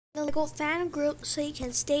the Lego fan group so you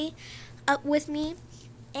can stay up with me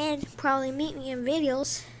and probably meet me in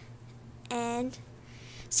videos and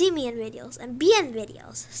see me in videos and be in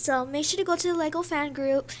videos. So make sure to go to the Lego fan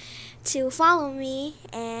group to follow me,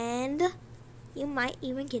 and you might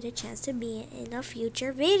even get a chance to be in a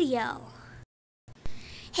future video.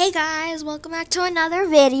 Hey guys, welcome back to another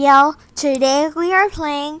video. Today we are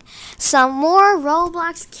playing some more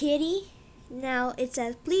Roblox Kitty. Now it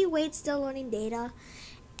says please wait, still loading data,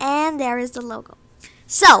 and there is the logo.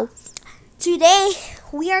 So today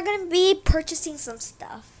we are going to be purchasing some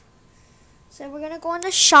stuff. So we're going to go in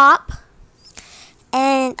the shop,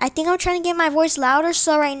 and I think I'm trying to get my voice louder,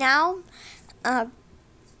 so right now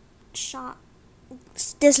shop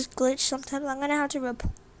this glitch sometimes I'm going to have to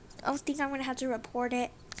I don't think I'm going to have to report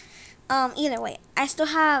it. Either way, I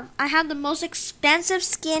have the most expensive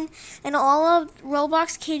skin in all of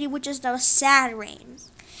Roblox Kitty, which is the Sad Rain.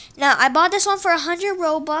 Now, I bought this one for 100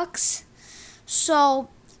 Robux, so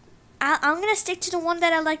I'm going to stick to the one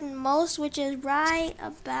that I like most, which is right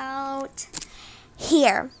about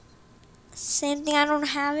here. Same thing, I don't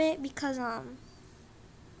have it because I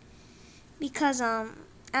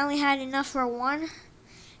only had enough for one.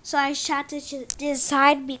 So I had to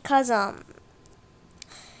decide because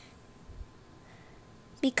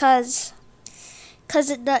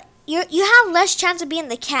you have less chance of being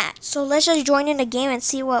the cat. So let's just join in the game and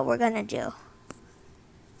see what we're gonna do.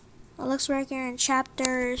 It looks like we're in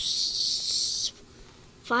chapter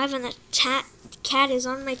 5 and the cat is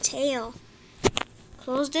on my tail.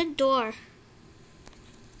 Close the door.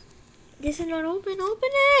 This is not open. Open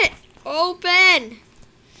it! Open!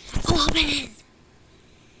 Open it!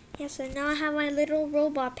 Yeah, so now I have my little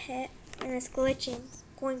robot pet, and it's glitching,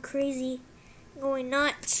 going crazy, going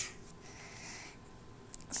nuts.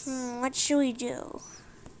 What should we do?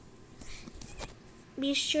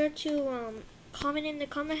 Be sure to comment in the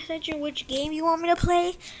comment section which game you want me to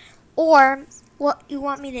play, or what you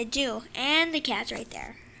want me to do. And the cat's right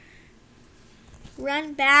there.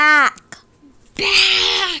 Run back!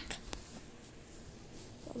 Back!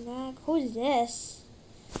 Who's this?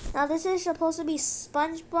 Now this is supposed to be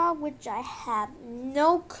SpongeBob, which I have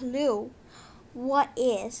no clue what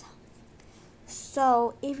is.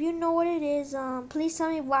 So if you know what it is, please tell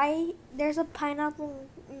me why there's a pineapple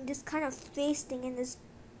in this kind of face thing in this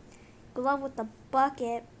glove with the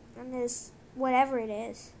bucket and this whatever it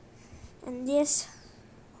is. And this,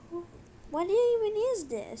 what even is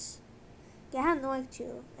this? Yeah, I have no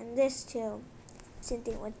idea. And this too. Same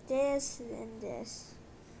thing with this and this.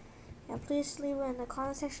 And please leave it in the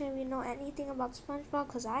comment section if you know anything about SpongeBob,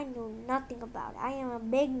 because I know nothing about it. I am a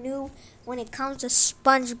big noob when it comes to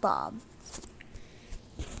SpongeBob.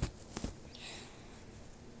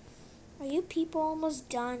 Are you people almost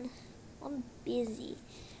done? I'm busy.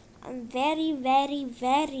 I'm very.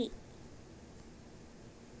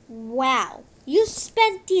 Wow. You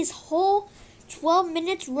spent these whole 12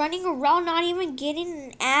 minutes running around, not even getting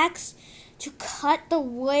an axe to cut the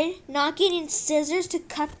wood, not getting scissors to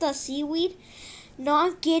cut the seaweed,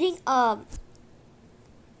 not getting a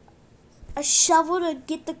shovel to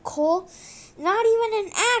get the coal, not even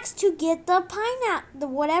an axe to get the pineapple,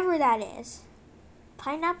 whatever that is.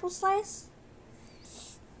 Pineapple slice?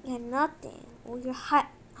 Yeah, nothing. Well, your height.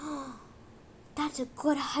 That's a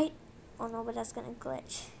good height. Oh no, but that's gonna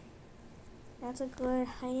glitch. That's a good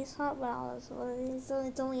hiding spot, but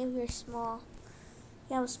it's only if you're small.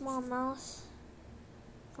 You have a small mouse.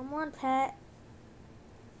 Come on, pet.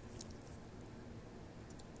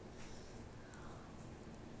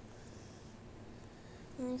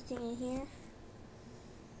 Anything in here?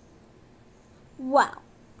 Wow.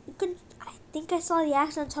 You can. I think I saw the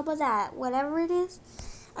axe on top of that, whatever it is,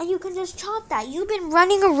 and you can just chop that. You've been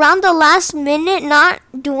running around the last minute, not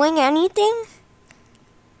doing anything.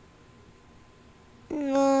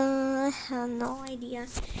 I have no idea.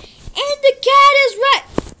 And the cat is right.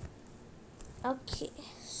 Okay,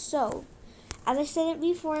 so as I said it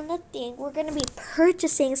before in the thing, we're gonna be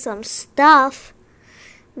purchasing some stuff,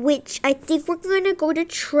 which I think we're gonna go to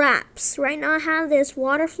traps. Right now I have this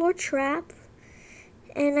water floor trap,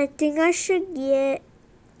 and I think I should get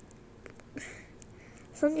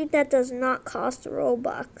something that does not cost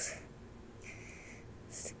Robux.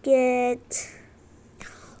 Let's get.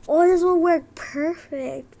 Oh, this will work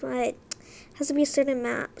perfect, but it has to be certain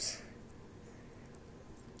maps.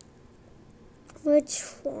 Which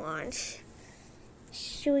one?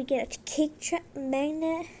 Should we get a cake trap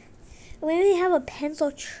magnet? Maybe have a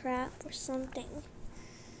pencil trap or something.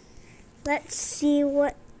 Let's see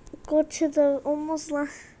what. Go to the almost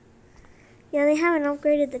last. Yeah, they haven't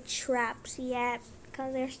upgraded the traps yet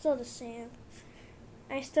because they're still the same.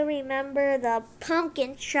 I still remember the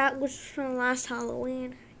pumpkin shot, which was from last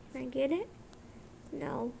Halloween. Can I get it?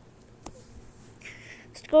 No.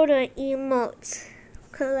 Let's go to emotes.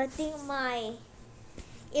 Because I think my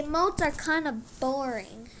emotes are kind of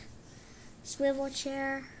boring. Swivel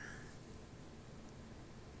chair.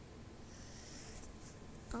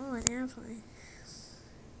 Oh, an airplane.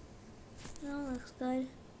 That looks good.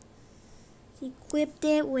 Equipped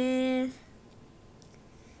it with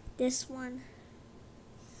this one.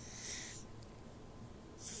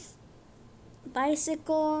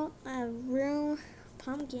 Bicycle, a room,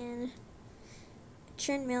 pumpkin,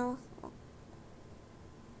 treadmill.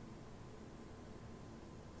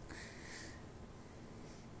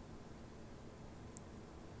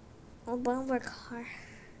 A bumper car.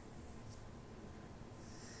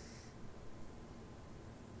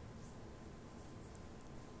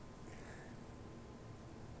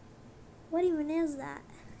 What even is that?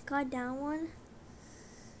 Got down one.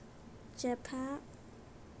 Jetpack.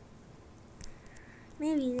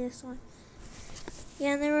 Maybe this one.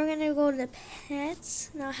 Yeah, and then we're gonna go to the pets.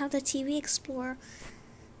 Now I have the TV Explorer.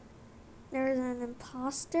 There's an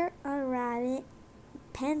imposter, a rabbit,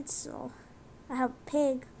 pencil. I have a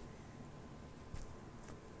pig.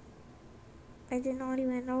 I did not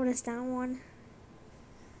even notice that one.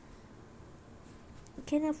 I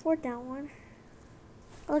can't afford that one.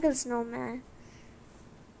 Look at the snowman.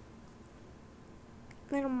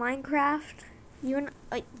 Little Minecraft.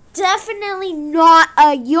 Definitely not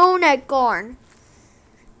a unicorn.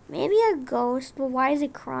 Maybe a ghost, but why is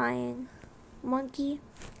it crying? Monkey.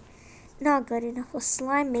 Not good enough. A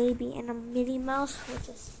slime maybe, and a Minnie Mouse, which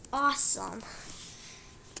is awesome.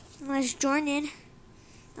 Let's join in.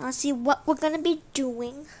 Now let's see what we're gonna be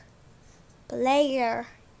doing. Player.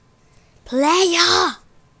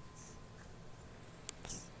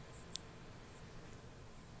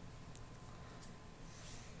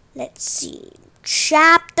 Let's see.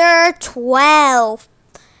 Chapter 12.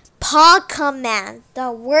 Paw Command.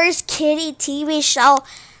 The worst kitty TV show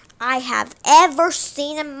I have ever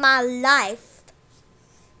seen in my life.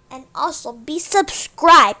 And also be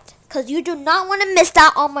subscribed, because you do not want to miss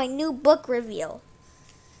out on my new book review.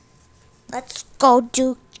 Let's go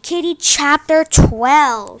do Kitty Chapter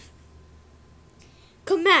 12.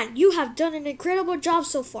 Command, you have done an incredible job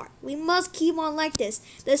so far. We must keep on like this.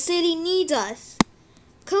 The city needs us.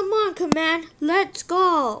 Come on, Command. Let's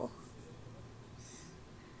go.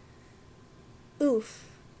 Oof.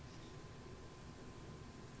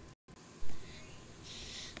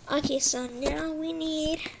 Okay, so now we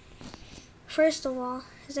need, first of all,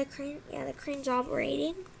 is the crane? Yeah, the crane's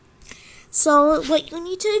operating. So what you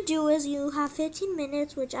need to do is you have 15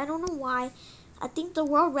 minutes, which I don't know why. I think the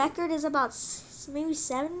world record is about maybe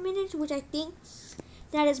 7 minutes, which I think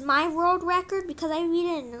that is my world record because I read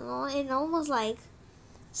it in almost like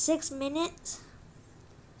 6 minutes.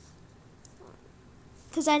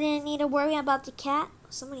 Because I didn't need to worry about the cat.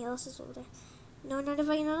 Somebody else is over there. No, not if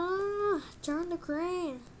I, no. Turn the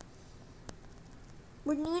crane.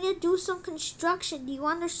 We need to do some construction. Do you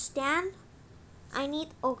understand? I need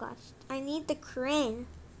the crane.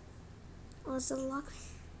 Oh, it's a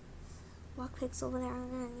lockpick's over there. I'm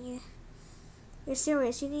gonna need it. You're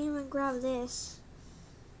serious? You didn't even grab this.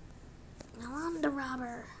 Now I'm the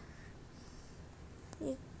robber.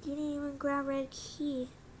 You didn't even grab red key.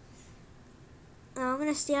 Now I'm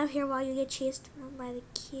gonna stay up here while you get chased around by the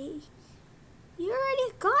key. You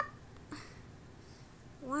already got.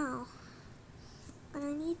 Wow. But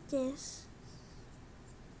I need this.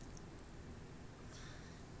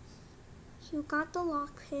 You got the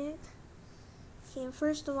lockpick. Okay,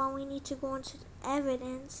 first of all, we need to go into the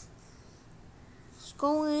evidence. Let's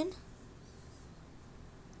go in.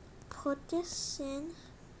 Put this in.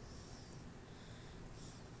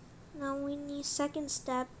 Now we need second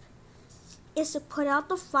step is to put out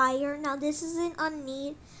the fire. Now this isn't a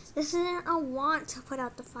need. This isn't a want to put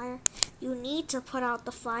out the fire. You need to put out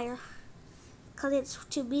the fire because it's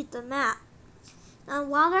to beat the map. Now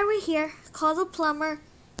while we're here, call the plumber.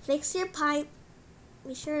 Fix your pipe.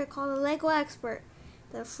 Be sure to call the Lego expert.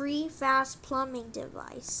 The free fast plumbing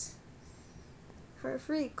device. For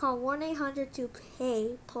free, call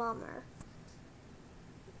 1-800-to-PAY-PLUMBER.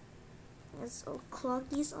 Let's unplug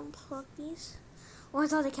these. Oh, I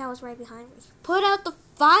thought the cat was right behind me. Put out the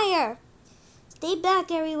fire! Stay back,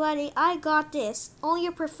 everybody. I got this. Only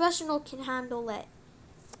a professional can handle it.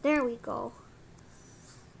 There we go.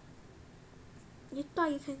 You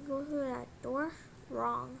thought you could go through that door?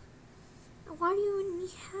 Wrong. Why do you even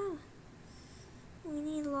have? We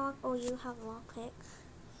need lock. Oh, you have lockpick.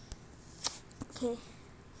 Okay.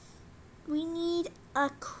 We need a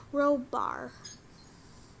crowbar.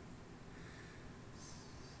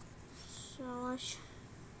 gosh.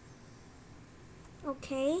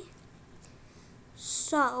 Okay.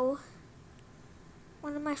 So,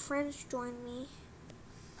 one of my friends joined me.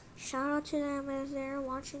 Shout out to them as they're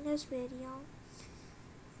watching this video.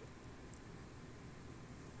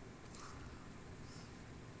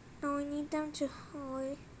 Now we need them to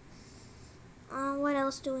what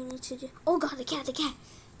else do we need to do? Oh god, the cat.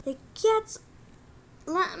 The cat's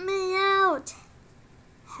let me out.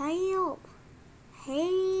 Help.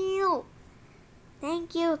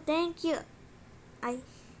 Thank you.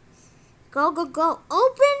 Go.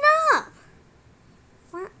 Open up.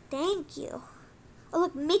 What? Thank you. Oh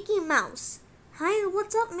look, Mickey Mouse. Hi,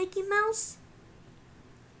 what's up, Mickey Mouse?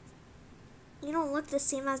 You don't look the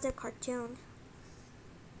same as the cartoon.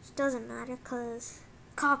 It doesn't matter because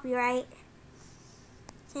copyright.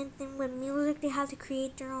 Same thing with music, they have to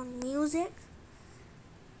create their own music.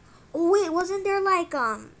 Oh wait, wasn't there like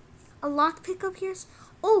a lockpick up here?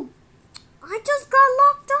 Oh, I just got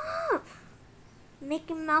locked up.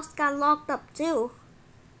 Mickey Mouse got locked up too.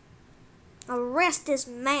 Arrest this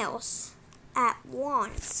mouse at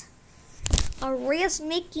once. Arrest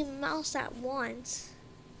Mickey Mouse at once.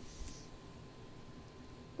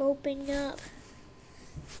 Open up.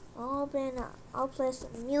 I'll play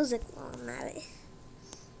some music while I'm at it.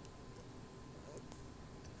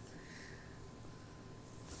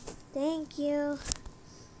 Thank you.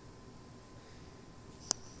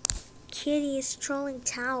 Kitty is trolling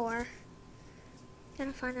tower.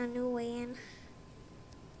 Gotta find a new way in.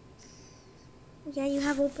 Yeah, you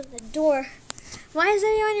have opened the door. Why is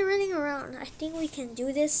everybody running around? I think we can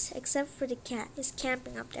do this except for the cat. It's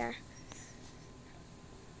camping up there.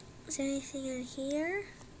 Is there anything in here?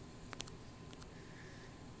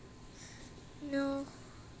 No.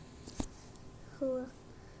 Who?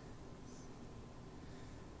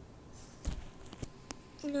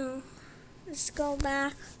 No. Let's go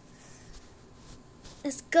back.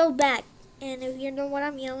 And if you know what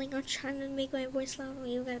I'm yelling, I'm trying to make my voice loud. Well,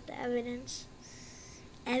 you got the evidence.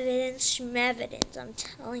 Evidence, schmevidence, I'm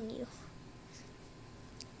telling you.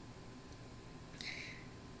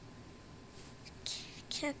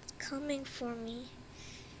 Kept coming for me.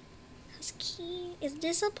 Is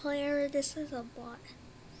this a player or this is a bot?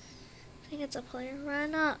 I think it's a player.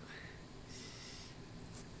 Run up.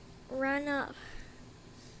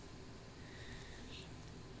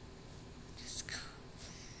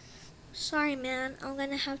 Sorry, man. I'm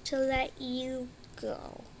gonna have to let you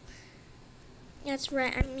go. That's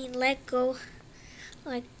right. I mean, let go.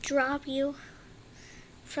 Like, drop you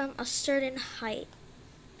from a certain height.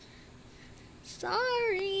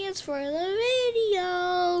 Sorry, it's for the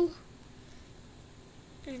video.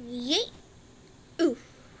 And yeet. Oof.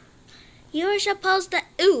 You were supposed to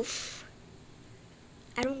oof.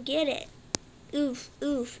 I don't get it. Oof.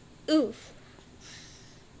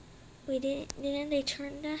 Wait, didn't they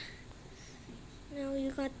turn that? No,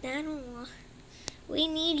 you got that on. We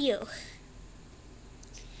need you.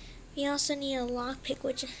 We also need a lockpick,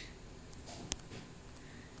 which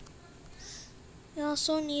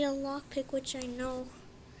I know.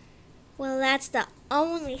 Well, that's the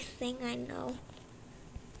only thing I know.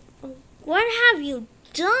 What have you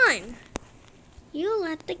done? You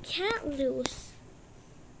let the cat loose.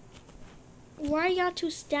 Why are y'all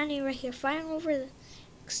two standing right here fighting over the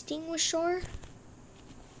extinguisher?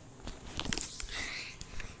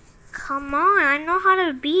 Come on, I know how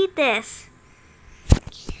to beat this.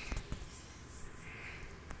 Is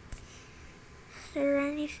there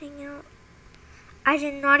anything else? I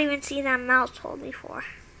did not even see that mouse hole before.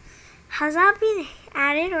 Has that been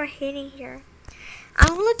added or hidden here?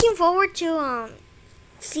 I'm looking forward to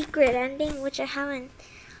secret ending, which I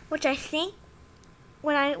think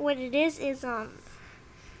what it is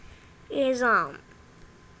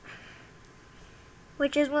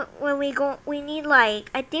which is when we need like,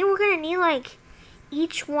 I think we're gonna need like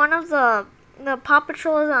each one of the Paw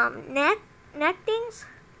Patrol's neck things.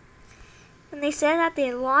 And they said that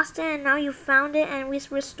they lost it and now you found it and we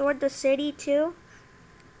restored the city too.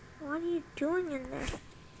 What are you doing in there?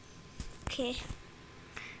 Okay.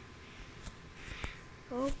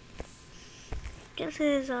 Oh. Guess it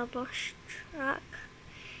is a bush truck.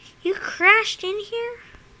 You crashed in here?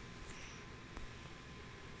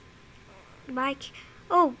 Bike.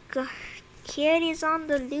 Oh god. Kid is on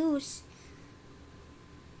the loose.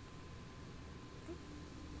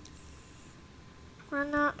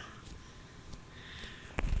 Run up.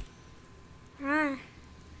 Run.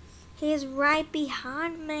 He's right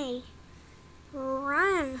behind me.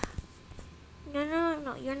 Run.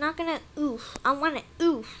 No. You're not gonna oof. I wanna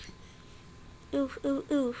oof. Oof.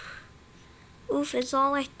 Oof is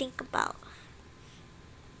all I think about.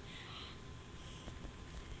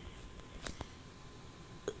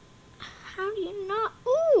 How do you not?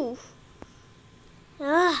 Ooh.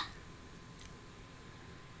 Ugh.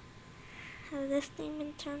 Has this thing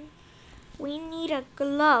been turned? We need a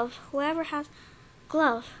glove. Whoever has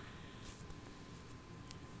glove.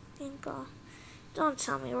 Thank God. Don't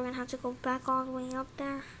tell me we're gonna have to go back all the way up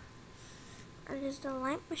there. Or is the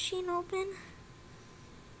light machine open?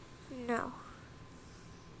 No.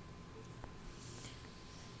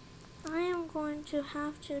 I am going to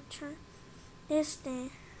have to turn this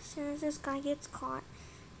thing as soon as this guy gets caught.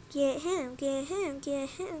 Get him, get him, get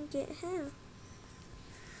him, get him.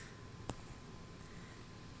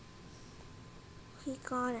 He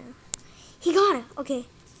got him. He got him. Okay.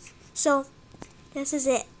 So, this is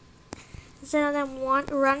it. Instead of them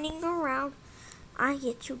running around, I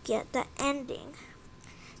get to get the ending.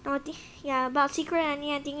 Now, yeah, about secret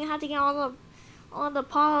ending, I think you have to get all the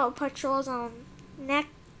Paw Patrol's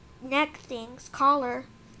neck things, collar,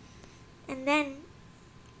 and then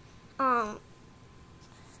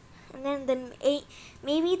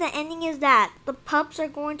maybe the ending is that the pups are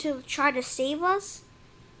going to try to save us,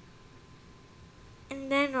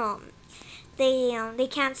 and then they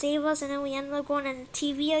can't save us, and then we end up going on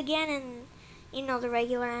TV again, and you know the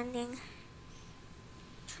regular ending.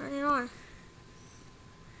 Turn it on.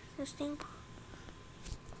 This thing.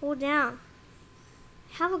 Hold down.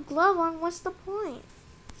 Have a glove on. What's the point?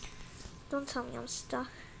 Don't tell me I'm stuck.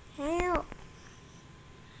 Help.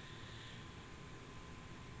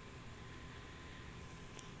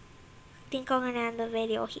 I think I'm gonna end the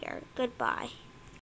video here. Goodbye.